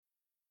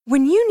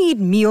When you need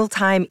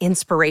mealtime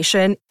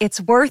inspiration,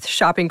 it's worth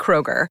shopping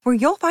Kroger, where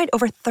you'll find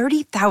over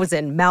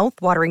 30,000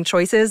 mouth-watering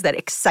choices that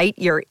excite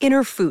your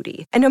inner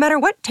foodie. And no matter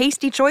what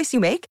tasty choice you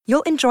make,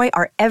 you'll enjoy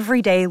our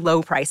everyday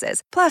low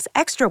prices, plus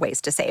extra ways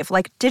to save,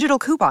 like digital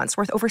coupons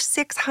worth over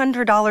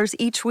 $600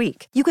 each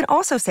week. You can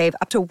also save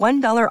up to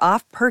 $1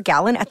 off per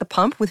gallon at the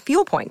pump with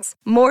fuel points.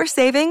 More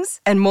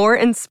savings and more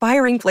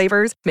inspiring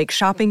flavors make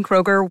shopping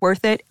Kroger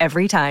worth it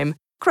every time.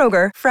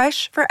 Kroger,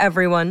 fresh for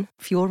everyone.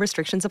 Fuel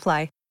restrictions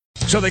apply.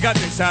 So they got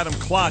this Adam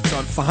Klotz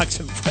on Fox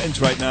and Friends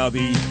right now,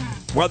 the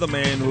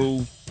weatherman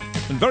who,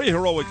 in very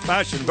heroic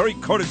fashion, very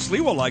Curtis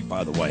Sliwa-like,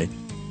 by the way,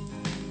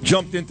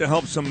 jumped in to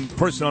help some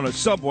person on a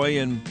subway,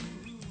 and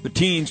the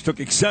teens took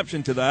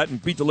exception to that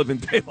and beat the living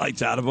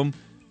daylights out of him.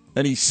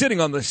 And he's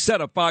sitting on the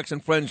set of Fox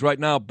and Friends right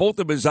now. Both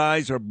of his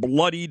eyes are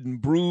bloodied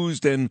and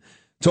bruised, and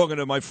talking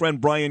to my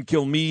friend Brian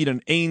Kilmeade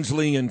and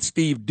Ainsley and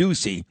Steve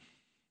Ducey.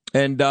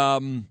 And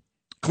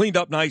cleaned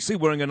up nicely,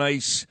 wearing a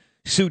nice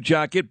suit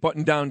jacket,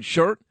 button-down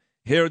shirt.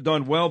 Hair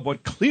done well,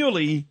 but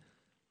clearly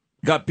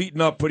got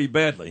beaten up pretty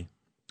badly.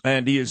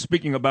 And he is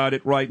speaking about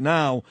it right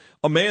now.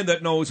 A man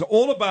that knows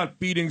all about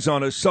beatings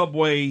on a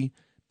subway,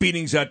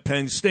 beatings at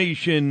Penn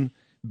Station,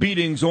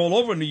 beatings all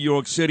over New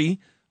York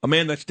City. A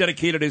man that's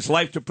dedicated his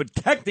life to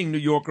protecting New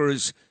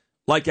Yorkers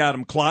like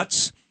Adam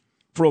Klotz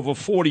for over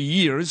 40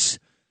 years.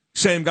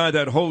 Same guy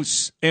that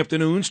hosts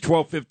afternoons,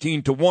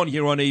 12:15 to 1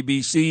 here on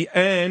ABC.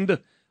 And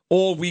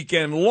all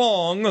weekend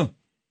long,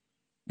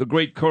 the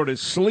great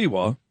Curtis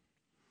Sliwa.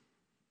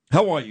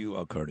 How are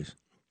you, Curtis?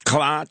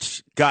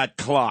 Klotz got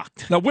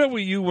clocked. Now, where were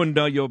you and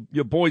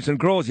your boys and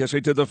girls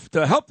yesterday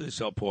to help this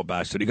poor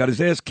bastard? He got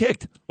his ass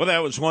kicked. Well,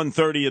 that was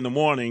 1:30 in the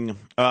morning,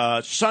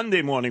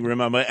 Sunday morning,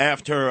 remember,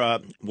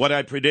 after what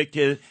I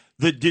predicted,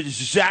 the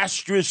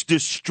disastrous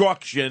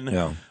destruction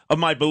of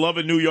my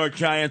beloved New York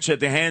Giants at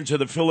the hands of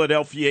the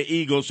Philadelphia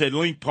Eagles at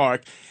Link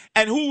Park.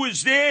 And who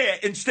was there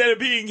instead of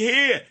being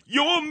here?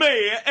 Your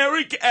mayor,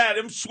 Eric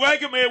Adams,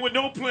 swagger man with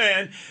no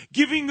plan,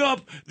 giving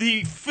up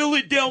the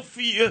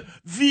Philadelphia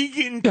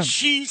vegan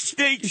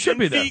cheesesteaks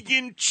and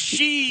vegan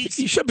cheese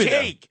He should be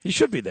cake. There. He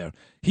should be there.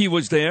 He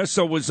was there.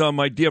 So was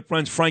my dear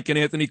friends Frank and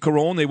Anthony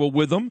Carone. They were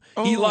with him.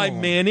 Eli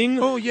Manning.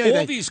 Oh, yeah.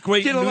 All these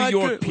great New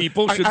York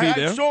people should be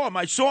there.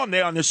 I saw him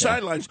there on the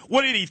sidelines.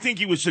 What did he think?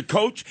 He was the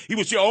coach? He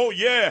was saying, oh,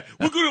 yeah,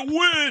 we're going to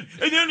win.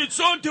 And then it's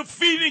on to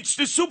Phoenix,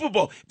 the Super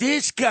Bowl.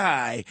 This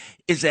guy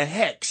is a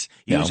hex.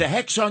 He was a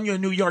hex on your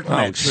New York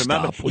Mets,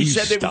 remember? He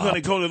said they were going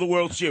to go to the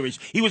World Series.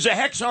 He was a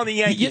hex on the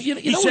Yankees.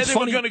 He said they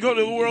were going to go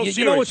to the World Series.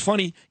 You know what's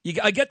funny?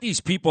 I get these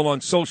people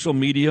on social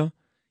media,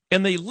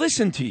 and they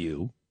listen to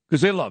you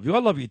because they love you. I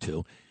love you,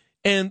 too.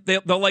 And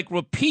they'll like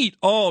repeat,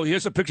 oh,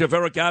 here's a picture of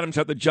Eric Adams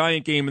at the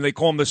Giant game, and they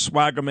call him the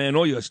swagger man,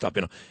 all your stuff,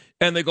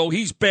 And they go,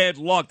 he's bad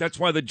luck. That's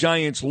why the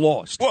Giants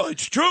lost. Well,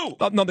 it's true.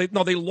 No,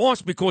 they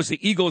lost because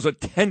the Eagles are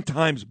 10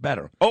 times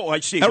better. Oh, I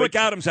see. Eric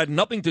Adams had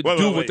nothing to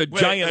do with the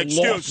Giant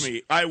loss. Excuse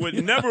me. I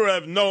would never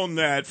have known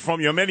that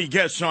from your many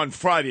guests on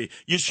Friday.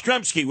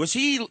 Yastrzemski, was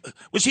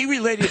he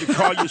related to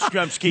Carl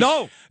Yastrzemski?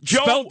 No,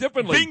 Joe spelled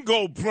differently.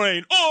 Bingo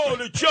Brain. Oh,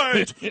 the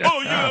Giants.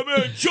 Oh, yeah,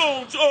 man.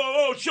 Jones.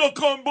 Oh,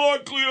 Saquon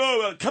Barkley.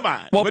 Oh, come on.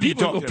 Well, what are you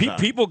talking about?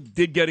 People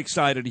did get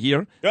excited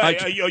here.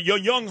 Your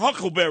young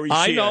Huckleberry's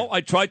I here. know.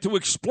 I tried to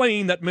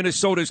explain that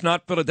Minnesota is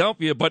not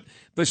Philadelphia, but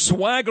the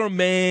swagger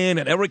man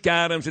and Eric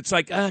Adams, it's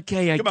like,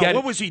 okay, I get it.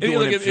 What was he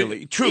doing in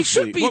Philly? He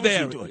should be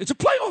there. It's a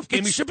playoff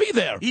game. He should be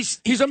there.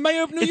 He's a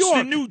mayor of New York. It's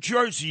the New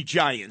Jersey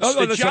Giants.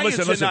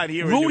 Listen, are not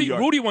here in New York.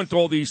 Rudy went through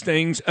all these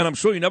things, and I'm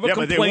sure you never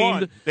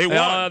complained. They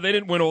won. They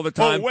didn't win all the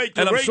time. Oh, wait,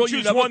 and the I'm Rangers sure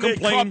you never won their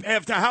complained. cup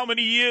after how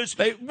many years?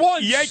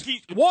 Once.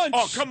 Yankees. Once.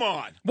 Oh, come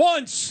on.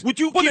 Once.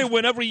 They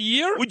win every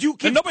year? Would you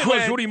give and nobody cred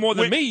loves Rudy more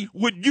than me.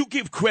 Would you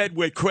give cred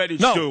where cred is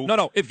due?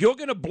 No. If you're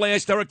going to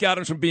blast Eric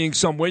Adams from being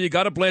somewhere, you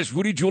got to blast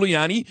Rudy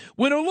Giuliani,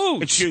 win or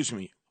lose. Excuse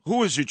me.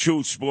 Who is a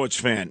true sports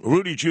fan,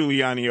 Rudy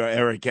Giuliani or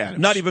Eric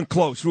Adams? Not even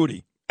close,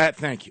 Rudy.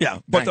 Thank you. Yeah,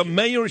 but the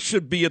mayor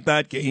should be at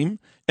that game,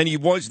 and he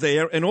was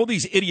there. And all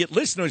these idiot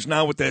listeners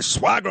now with their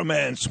swagger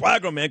man,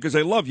 because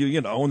they love you,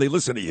 and they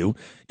listen to you,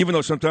 even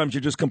though sometimes you're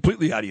just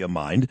completely out of your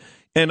mind.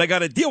 And I got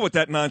to deal with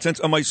that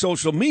nonsense on my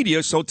social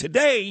media. So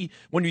today,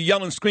 when you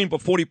yell and scream for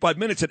 45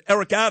 minutes that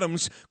Eric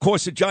Adams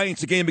cost the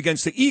Giants a game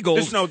against the Eagles,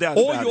 there's no doubt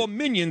all about your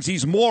minions,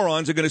 these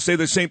morons, are going to say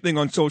the same thing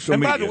on social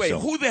media. And by the way,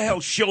 who the hell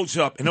shows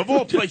up, and of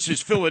all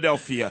places,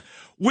 Philadelphia,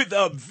 with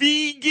a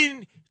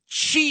vegan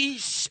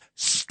cheese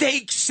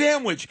steak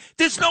sandwich?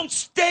 There's no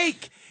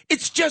steak.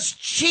 It's just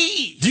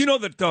cheese. Do you know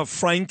that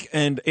Frank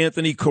and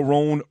Anthony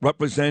Carone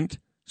represent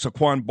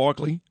Saquon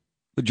Barkley,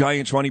 the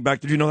Giants running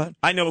back? Did you know that?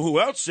 I know who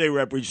else they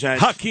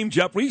represent. Hakeem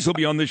Jeffries will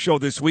be on this show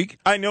this week.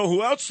 I know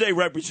who else they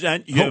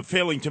represent. You're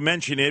failing to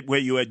mention it, where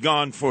you had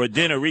gone for a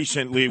dinner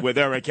recently with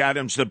Eric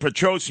Adams, the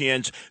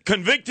Petrosians,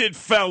 convicted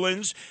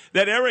felons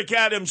that Eric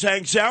Adams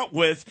hangs out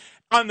with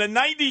on the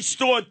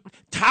 90-store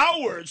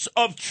towers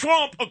of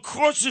Trump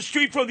across the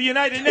street from the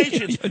United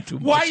Nations.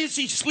 Why is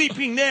he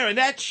sleeping there in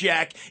that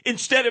shack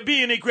instead of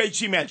being at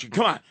Gracie Mansion?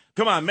 Come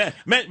on,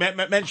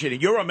 mention it.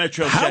 You're a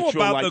metrosexual. How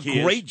about like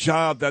the great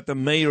job that the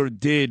mayor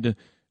did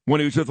when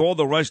he was with all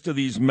the rest of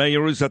these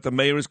mayors at the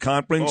mayor's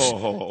conference,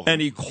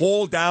 and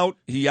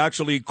he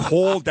actually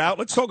called out,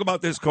 let's talk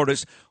about this,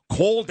 Curtis,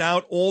 called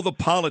out all the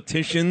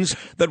politicians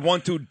that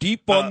want to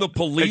defund the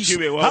police.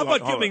 How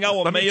about giving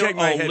our mayor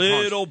a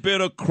little bit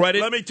of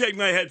credit? Let me take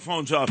my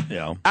headphones off.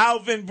 Yeah.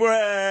 Alvin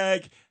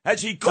Bragg.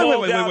 Has he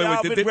called out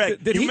Alvin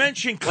Bragg? Did you he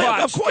mentioned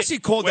Klotz. Of course he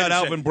called out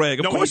Alvin Bragg.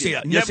 Of course he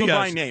has. Never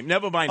by name.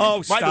 Never by name.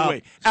 Oh, by the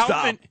way,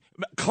 Alvin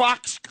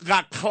Clocks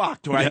got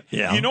clocked, right?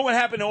 Yeah. You know what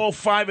happened to all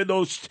 5 of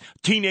those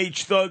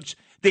teenage thugs?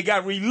 They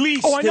got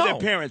released to their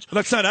parents. Well,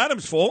 that's not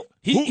Adams' fault.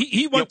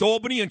 He went to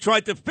Albany and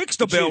tried to fix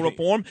the bail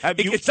reform.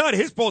 It's not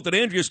his fault that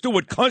Andrea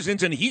Stewart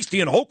Cousins and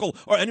Heastie and Hochul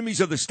are enemies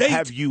of the state.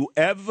 Have you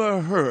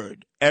ever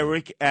heard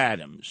Eric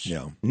Adams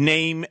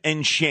name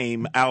and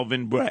shame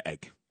Alvin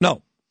Bragg?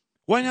 No.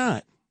 Why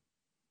not?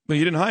 Well,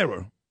 he didn't hire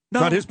her. No,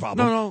 not his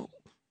problem. No.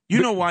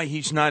 You know why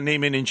he's not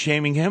naming and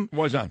shaming him?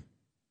 Why's that?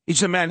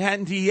 He's a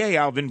Manhattan DA,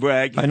 Alvin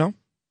Bragg. I know.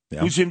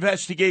 Yeah. Who's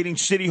investigating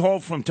City Hall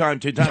from time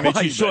to time.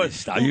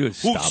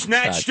 Who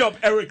snatched up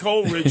Eric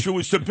Ulrich, who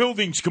was the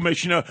buildings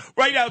commissioner,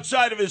 right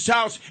outside of his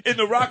house in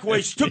the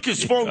Rockaways, took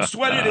his phone,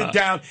 sweated it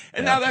down,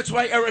 and now that's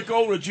why Eric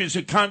Ulrich is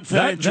a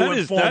confidential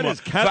informer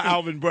for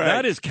Alvin Bragg.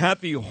 That is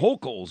Kathy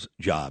Hochul's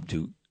job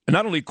to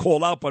not only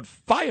call out but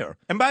fire.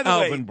 And by the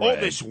Alvin way, Bragg.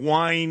 all this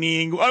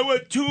whining, I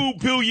want $2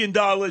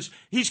 billion.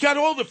 He's got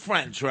all the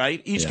friends,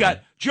 right? He's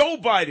got Joe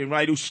Biden,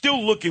 right, who's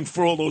still looking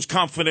for all those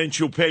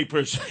confidential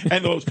papers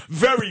and those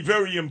very,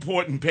 very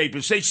important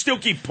papers. They still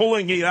keep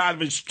pulling it out of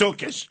his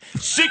stuckus.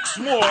 6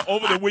 more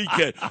over the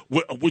weekend.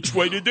 Which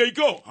way did they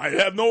go? I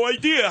have no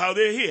idea how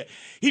they're here.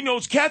 He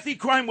knows Kathy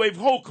Crime Wave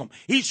Holcomb.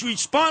 He's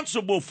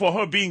responsible for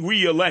her being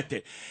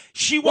reelected.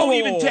 She won't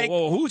even take...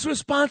 Who's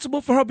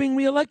responsible for her being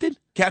reelected?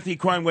 Kathy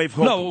Crime Wave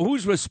Holcomb. No,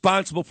 who's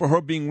responsible for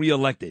her being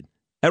reelected?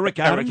 Eric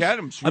Adams? Eric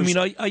Adams. I mean,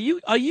 are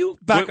you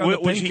back on the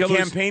painkillers? Was he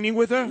campaigning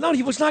with her? No,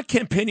 he was not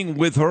campaigning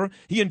with her.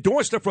 He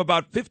endorsed her for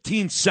about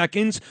 15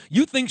 seconds.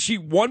 You think she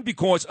won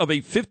because of a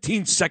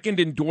 15-second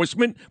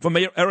endorsement from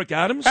Mayor Eric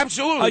Adams?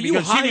 Absolutely. Are you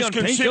high on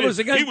painkillers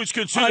again? He was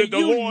considered the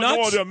law and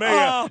order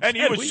mayor, and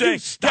he was saying,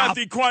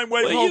 Kathy Crime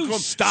Wave Holcomb,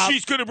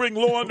 she's going to bring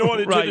law and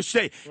order to the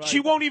state. Right. She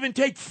won't even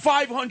take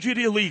 500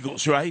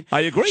 illegals, right?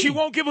 I agree. She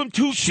won't give him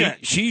 2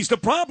 cents. She's the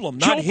problem,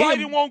 not Joe him.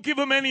 Biden won't give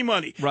him any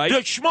money. Right. The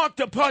schmuck,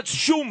 the putz,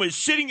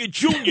 Schumer's sitting in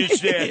juniors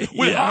there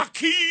with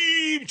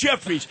Hakeem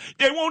Jeffries.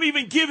 They won't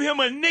even give him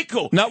a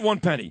nickel. Not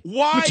 1 penny.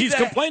 Why? Which he's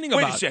complaining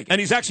about. Wait a second. And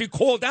he's actually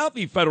called out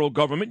the federal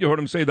government. You heard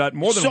him say that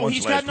more than once last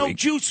week. So he's got no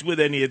juice with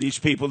any of these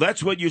people.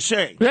 That's what you're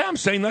saying. Yeah, I'm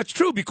saying that's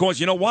true because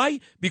you know why?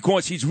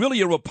 Because he's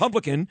really a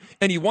Republican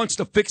and he wants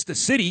to fix the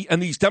city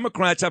and these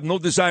Democrats have no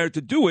desire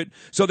to do it.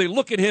 So they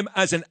look at him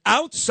as an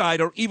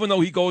outsider even though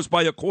he goes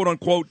by a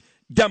quote-unquote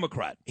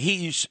Democrat.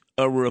 He's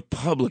a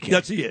Republican.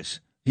 Yes, he is.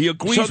 He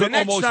agrees with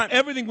almost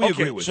everything we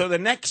agree with. So the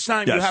next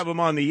time you have him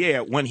on the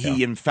air, when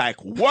he in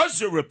fact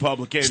was a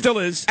Republican, still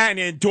is, and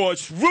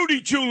endorsed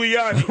Rudy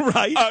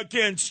Giuliani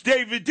against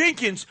David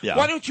Dinkins,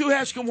 why don't you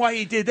ask him why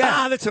he did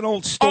that? That's an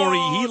old story.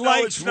 He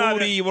likes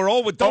Rudy. We're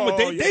over done with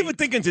David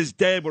Dinkins is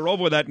dead. We're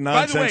over that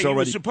nonsense already. By the way, he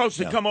was supposed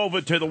to come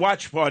over to the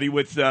watch party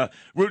with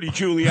Rudy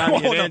Giuliani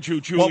and Andrew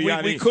Giuliani.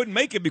 Well, we couldn't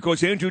make it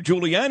because Andrew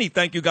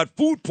Giuliani, got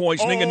food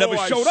poisoning and never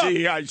showed up.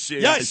 I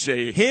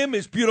see. Him,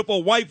 his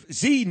beautiful wife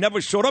Z, never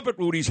showed up at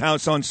Rudy's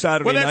house on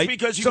Saturday night. Well,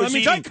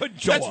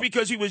 that's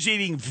because he was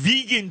eating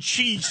vegan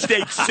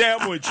cheesesteak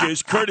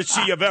sandwiches,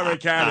 courtesy of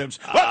Eric Adams.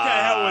 What the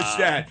hell was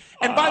that?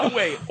 And by the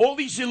way, all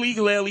these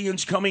illegal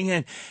aliens coming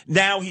in,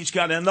 now he's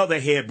got another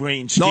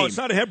harebrained scheme. No, it's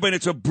not a harebrained.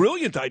 It's a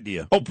brilliant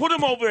idea. Oh, put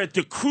him over at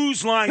the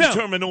cruise line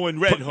terminal in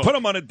Red Hook. Put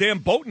him on a damn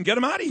boat and get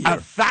him out of here.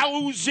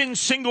 1,000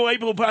 single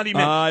able-bodied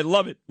men. I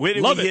love it. Where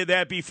did we hear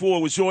that before?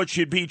 It was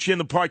Orchard Beach in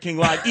the parking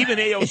lot. Even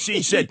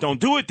AOC said, don't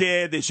do it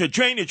there. There's a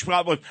drainage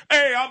problem.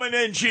 Hey, I'm an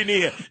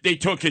engineer. They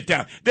took it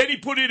down. Then he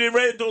put it in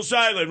Randall's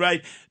Island,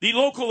 right? The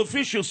local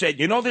official said,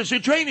 there's a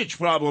drainage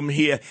problem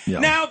here. Yeah.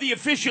 Now the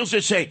officials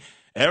are saying,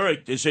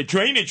 Eric, there's a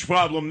drainage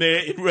problem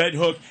there in Red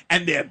Hook,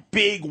 and they're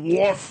big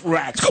wharf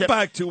rats. Let's go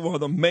back to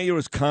the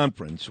mayor's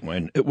conference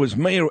when it was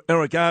Mayor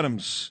Eric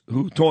Adams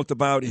who talked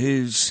about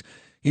he's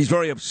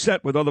very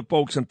upset with other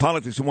folks in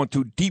politics who want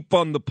to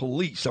defund the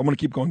police. I want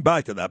to keep going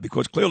back to that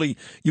because clearly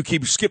you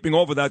keep skipping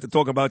over that to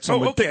talk about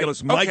some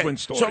ridiculous migrant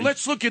story. So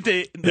let's look at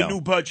the new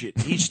budget.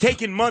 He's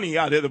taking money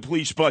out of the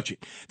police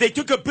budget. They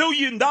took $1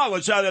 billion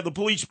out of the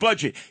police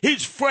budget.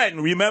 His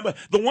friend, remember,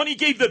 the one he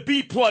gave the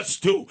B+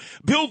 to,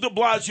 Bill de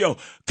Blasio,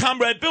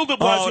 Comrade Bill de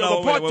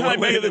Blasio, the part-time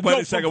mayor of the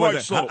Dope from Park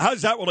Slope.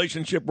 How's that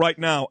relationship right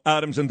now,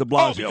 Adams and de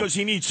Blasio? Because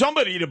he needs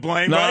somebody to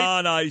blame,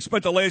 right? No, he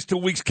spent the last 2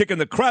 weeks kicking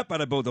the crap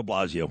out of Bill de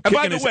Blasio. And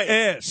by the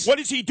way, what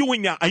is he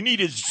doing now? I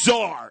need a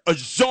czar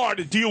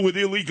to deal with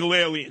illegal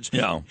aliens.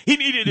 Yeah. He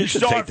needed a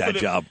czar take that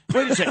job.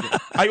 Wait a second.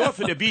 I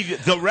offered to be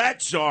the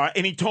rat czar,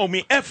 and he told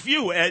me, F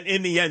you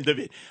in the end of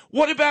it.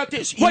 What about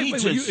this? He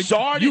needs a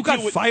czar to You got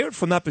deal with- fired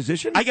from that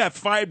position? I got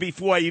fired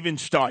before I even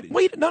started.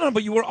 Wait, no,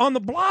 but you were on the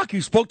block.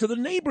 You spoke to the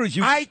neighbors.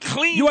 I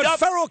cleaned You had up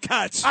feral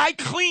cats. I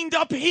cleaned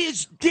up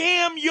his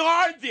damn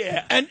yard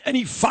there. And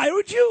he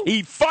fired you?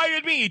 He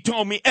fired me. He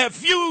told me,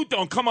 F you,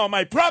 don't come on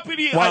my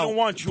property. I Well, don't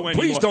want you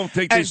anymore. please don't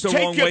take this the and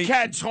wrong take your way.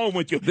 cats home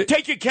with you.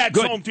 Take your cats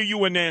Good. home to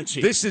you and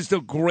Nancy. This is the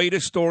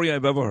greatest story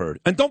I've ever heard.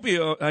 And don't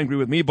be angry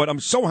with me, but I'm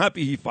so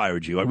happy he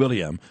fired you. I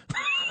really am.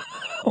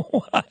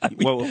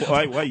 Well,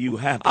 why are you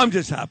happy? I'm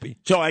just happy.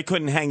 So I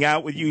couldn't hang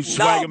out with you,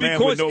 swagger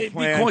man with no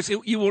plan? Because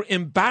you were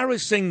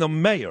embarrassing the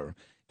mayor.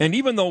 And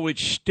even though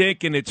it's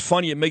shtick and it's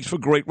funny, it makes for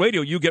great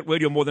radio. You get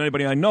radio more than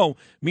anybody I know.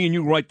 Me and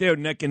you right there,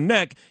 neck and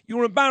neck. You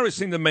were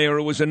embarrassing the mayor.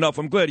 It was enough.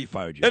 I'm glad he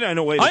fired you.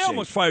 No, wait a I second.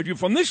 almost fired you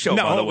from this show,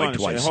 No, by the hold way, on a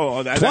twice. second.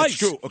 Hold on. Twice. That's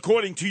true.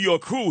 According to your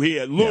crew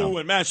here, Lou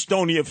and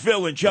Macedonia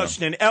Phil and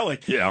Justin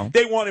Ellick,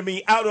 they wanted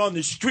me out on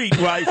the street,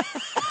 right,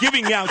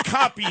 giving out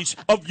copies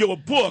of your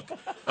book.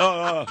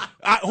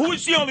 Who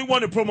is the only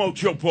one to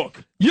promote your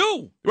book?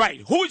 You.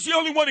 Right. Who is the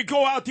only one to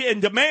go out there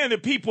and demand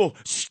that people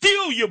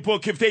steal your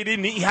book if they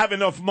didn't have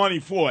enough money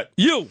for it?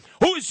 You.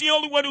 Who is the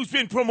only one who's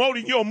been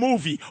promoting your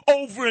movie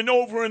over and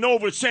over and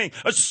over, saying,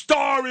 A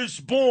Star is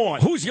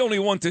Born? Who's the only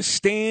one to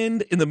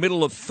stand in the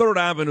middle of 3rd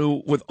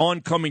Avenue with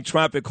oncoming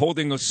traffic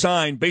holding a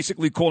sign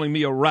basically calling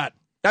me a rat?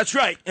 That's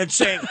right. And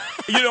saying,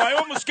 I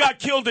almost got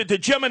killed at the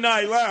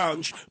Gemini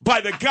Lounge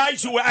by the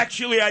guys who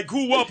actually I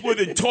grew up with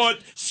and taught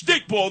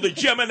stickball, the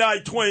Gemini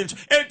twins,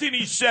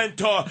 Anthony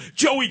Centaur,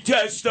 Joey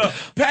Testa,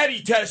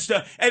 Patty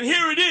Testa. And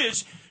here it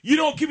is. You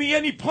don't give me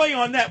any play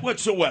on that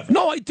whatsoever.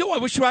 No, I do. I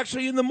wish you were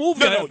actually in the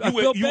movie. No, I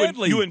feel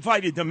badly. You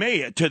invited the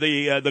mayor to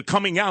the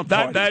coming out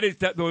party.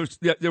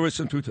 There was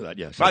some truth to that,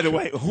 yes. By the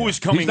way, who is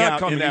coming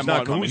out in that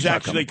movie? Who's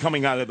actually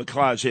coming. coming out of the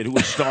closet? Who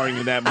is starring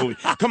in that movie?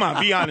 Come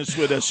on, be honest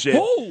with us, Sid.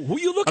 Who are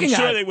you looking I'm at?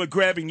 sure they were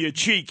grabbing your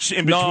cheeks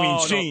in between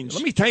scenes.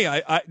 Let me tell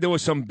you, there were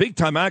some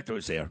big-time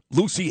actors there.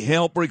 Lucy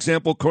Hale, for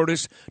example,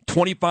 Curtis,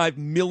 25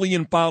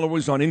 million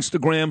followers on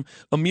Instagram.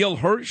 Emil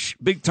Hirsch,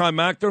 big-time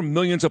actor,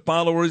 millions of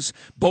followers.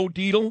 Bo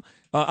Dietl.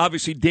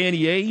 Obviously,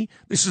 Danny A.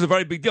 This is a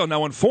very big deal.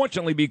 Now,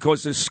 unfortunately,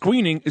 because the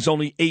screening is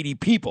only 80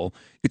 people,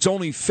 it's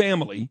only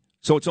family,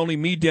 so it's only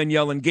me,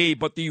 Danielle, and Gabe.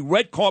 But the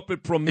red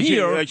carpet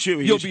premiere,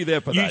 you'll be there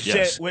for that,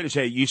 yes. Wait a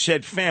second. You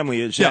said family.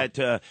 Is that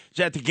the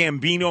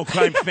Gambino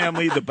crime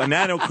family, the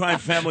Bonanno crime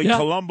family,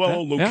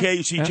 Columbo,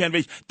 Lucchese,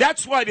 Genovese?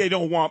 That's why they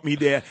don't want me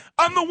there.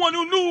 I'm the one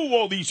who knew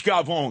all these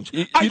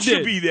Gavones. I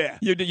should be there.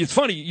 It's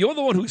funny. You're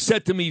the one who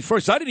said to me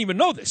first, I didn't even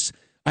know this.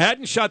 I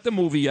hadn't shot the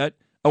movie yet.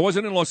 I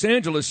wasn't in Los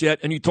Angeles yet,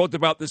 and you talked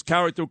about this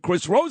character,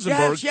 Chris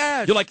Rosenberg.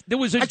 Yes. You're like, there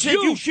was a Jew. I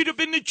said you should have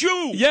been the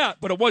Jew. Yeah,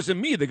 but it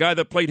wasn't me, the guy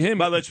that played him.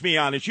 But let's be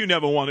honest, you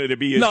never wanted to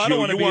be a Jew. I don't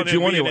want to be a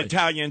Jew anyway. An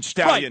Italian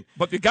stallion. Right.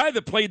 But the guy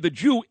that played the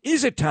Jew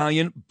is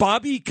Italian.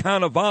 Bobby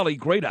Cannavale,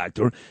 great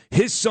actor.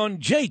 His son,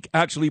 Jake,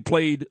 actually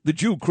played the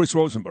Jew, Chris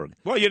Rosenberg.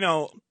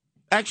 Well,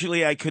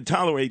 actually, I could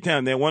tolerate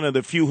them. They're one of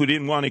the few who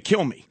didn't want to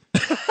kill me.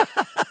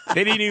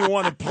 They didn't even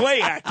want to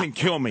play act and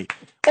kill me.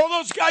 All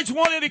those guys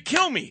wanted to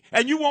kill me,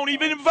 and you won't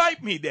even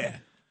invite me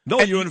there. No,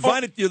 you're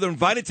invited to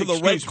the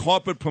red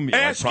carpet premiere.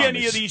 Ask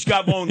any of these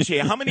Gavones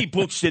here, how many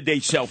books did they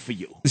sell for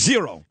you?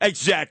 0.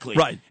 Exactly.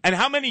 Right. And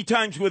how many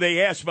times were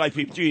they asked by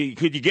people, gee,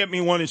 could you get me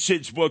one of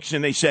Sid's books?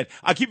 And they said,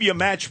 I'll give you a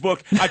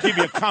matchbook, I'll give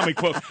you a comic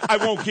book, I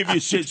won't give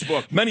you Sid's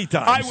book. Many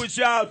times. I was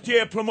out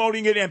there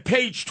promoting it, and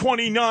page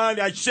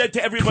 29, I said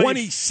to everybody.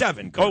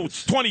 27. Oh,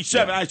 it's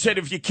 27. Yeah. I said,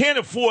 if you can't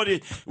afford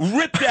it,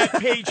 rip that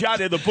page out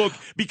of the book,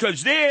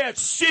 because there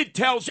Sid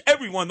tells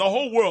everyone, the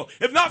whole world,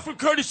 if not for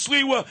Curtis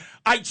Sliwa,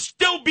 I'd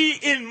still be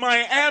in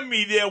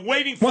Miami there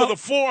waiting for the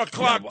 4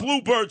 o'clock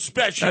Bluebird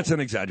special. That's an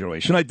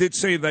exaggeration. I did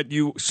say that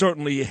you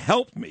certainly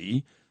helped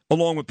me,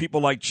 along with people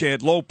like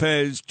Chad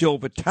Lopez, Joe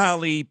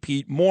Vitale,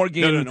 Pete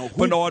Morgan,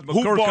 Bernard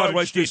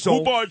McGurk.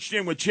 Who barged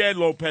in with Chad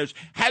Lopez,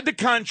 had the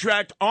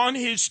contract on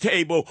his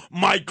table,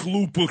 Mike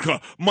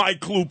Lupica,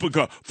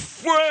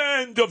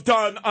 friend of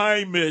Don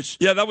Imus.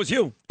 Yeah, that was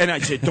you. And I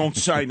said, don't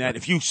sign that.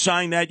 If you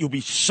sign that, you'll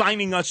be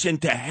signing us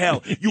into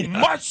hell. You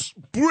must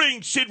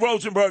bring Sid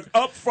Rosenberg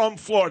up from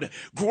Florida.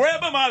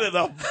 Grab him out of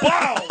the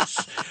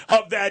bowels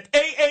of that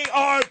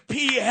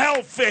AARP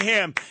hell for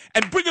him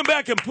and bring him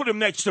back and put him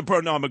next to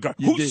Bernard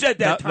McGurk. Who said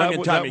that time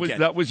and time again?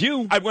 That was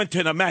you. I went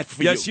to the mat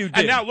for you. Yes, you did.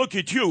 And now look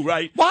at you,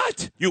 right?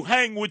 What? You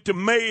hang with the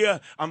mayor.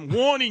 I'm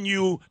warning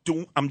you.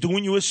 I'm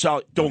doing you a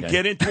solid. Don't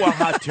get into a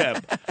hot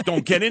tub.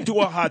 Don't get into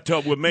a hot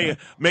tub with Mayor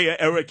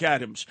Eric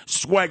Adams,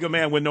 swagger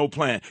man with no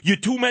plan. You're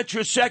two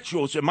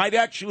metrosexuals. It might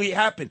actually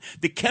happen.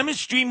 The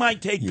chemistry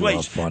might take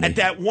place. At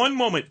that one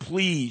moment,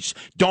 please,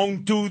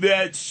 don't do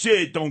that,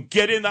 Sid. Don't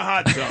get in the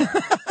hot tub.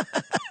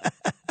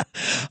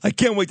 I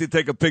can't wait to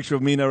take a picture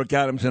of me and Eric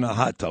Adams in a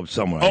hot tub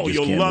somewhere. Oh,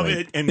 you'll love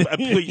it. And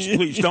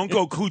please, don't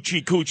go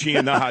coochie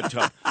in the hot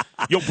tub.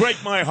 You'll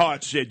break my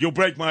heart, Sid. You'll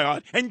break my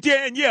heart. And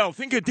Danielle,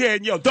 think of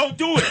Danielle. Don't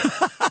do it.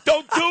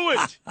 Don't do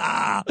it.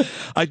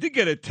 I did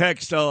get a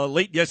text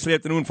late yesterday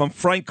afternoon from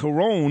Frank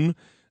Carone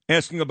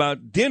asking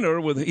about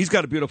dinner with, he's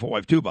got a beautiful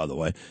wife too, by the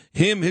way.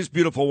 Him, his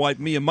beautiful wife,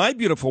 me, and my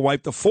beautiful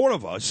wife, the 4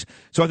 of us.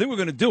 So I think we're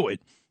going to do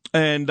it.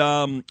 And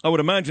I would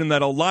imagine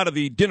that a lot of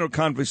the dinner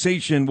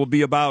conversation will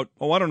be about,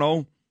 I don't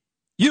know,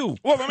 you.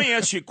 Well, let me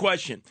ask you a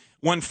question.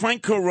 When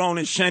Frank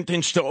Corona is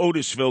sentenced to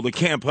Otisville, the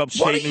camp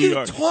upstate New York.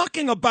 What are you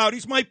talking about?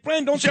 He's my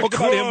friend. Don't talk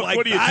about him like that.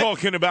 What are you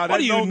talking about?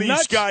 I've known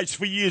these guys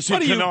for years in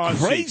Canarsie. What are you,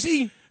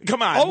 crazy?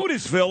 Come on.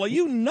 Otisville, are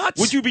you nuts?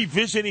 Would you be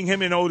visiting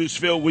him in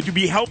Otisville? Would you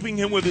be helping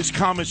him with his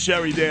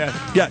commissary there?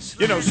 Yes.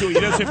 You know, so he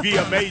doesn't be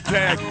a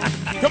Maytag.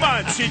 Come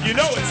on, Sid, you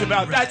know it's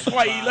about. That's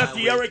why he left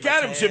the Eric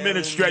Adams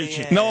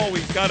administration. No,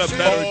 he's got a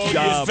better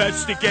job. The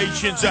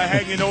investigations are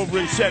hanging over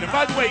his head. And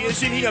by the way,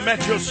 isn't he a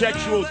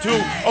metrosexual,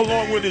 too,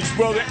 along with his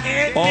brother,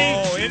 Andy?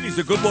 Oh, Andy's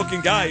a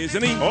good-looking guy,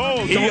 isn't he?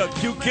 Oh, he's a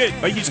cute kid.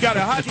 He's got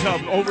a hot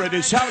tub over at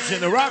his house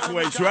in the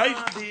Rockaways, right?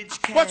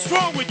 What's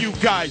wrong with you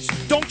guys?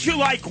 Don't you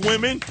like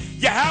women?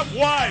 You have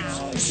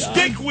wives.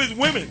 Stick with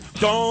women.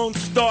 Don't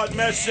start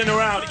messing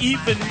around,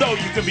 even though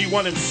you can be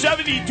one of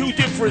 72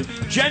 different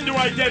gender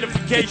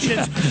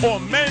identifications or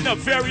men of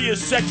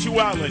various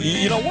sexuality.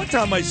 You know, one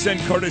time I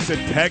sent Curtis a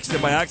text,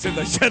 and by accident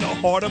I sent a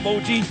heart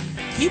emoji.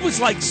 He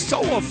was like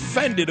so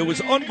offended. It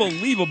was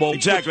unbelievable.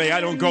 Exactly. I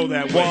don't go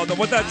that way. Well,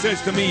 what that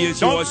says to me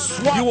is you are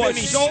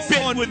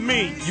so with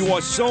me. You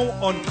are so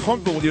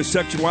uncomfortable with your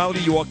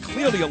sexuality. You are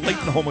clearly a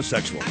latent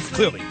homosexual.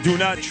 Clearly. Do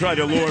not try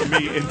to lure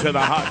me into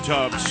the hot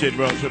tub, Sid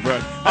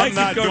Rosenberg. I'm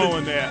not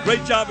going there.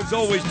 Great job as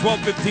always.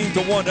 12:15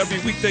 to 1 every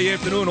weekday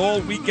afternoon,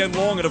 all weekend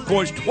long, and of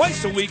course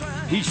twice a week.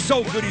 He's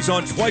so good. He's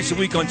on twice a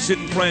week on Sid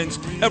and Friends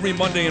every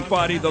Monday and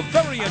Friday. The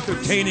very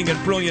entertaining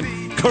and brilliant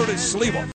Curtis Sliwa.